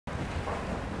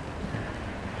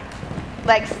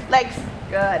legs, legs.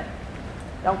 Good.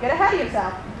 Don't get ahead of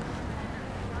yourself.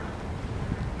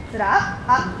 Sit up,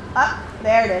 up, up.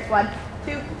 There it is. 1,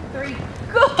 2, 3.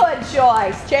 Good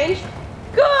choice. Change.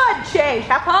 Good change.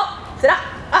 Half halt. Sit up,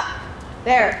 up.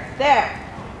 There, there.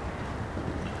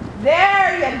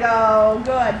 There you go.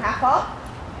 Good. Half halt.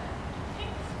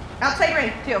 Outside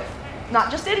ring, too.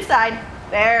 Not just inside.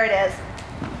 There it is.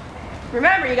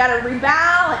 Remember, you got to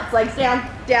rebalance. Legs down,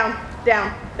 down,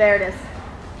 down. There it is.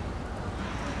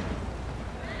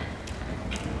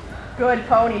 Good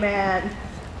pony man.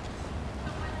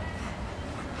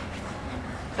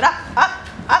 Sit up, up,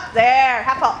 up. There.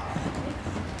 Half halt.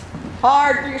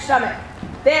 Hard through your stomach.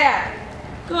 There.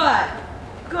 Good.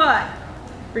 Good.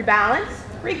 Rebalance.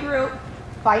 Regroup.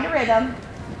 Find a rhythm.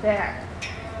 There.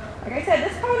 Like I said,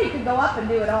 this pony could go up and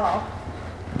do it all.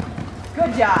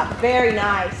 Good job. Very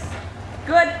nice.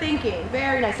 Good thinking.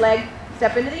 Very nice. Leg.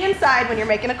 Step into the inside when you're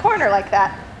making a corner like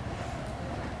that.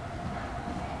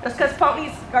 Just because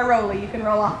ponies are rolly, you can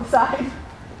roll off the side.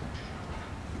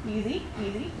 Easy,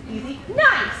 easy, easy.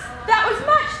 Nice! That was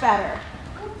much better.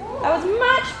 That was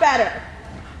much better.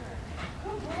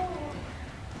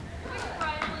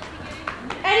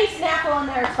 Any snaffle on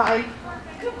there is fine.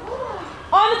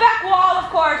 On the back wall, of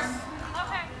course.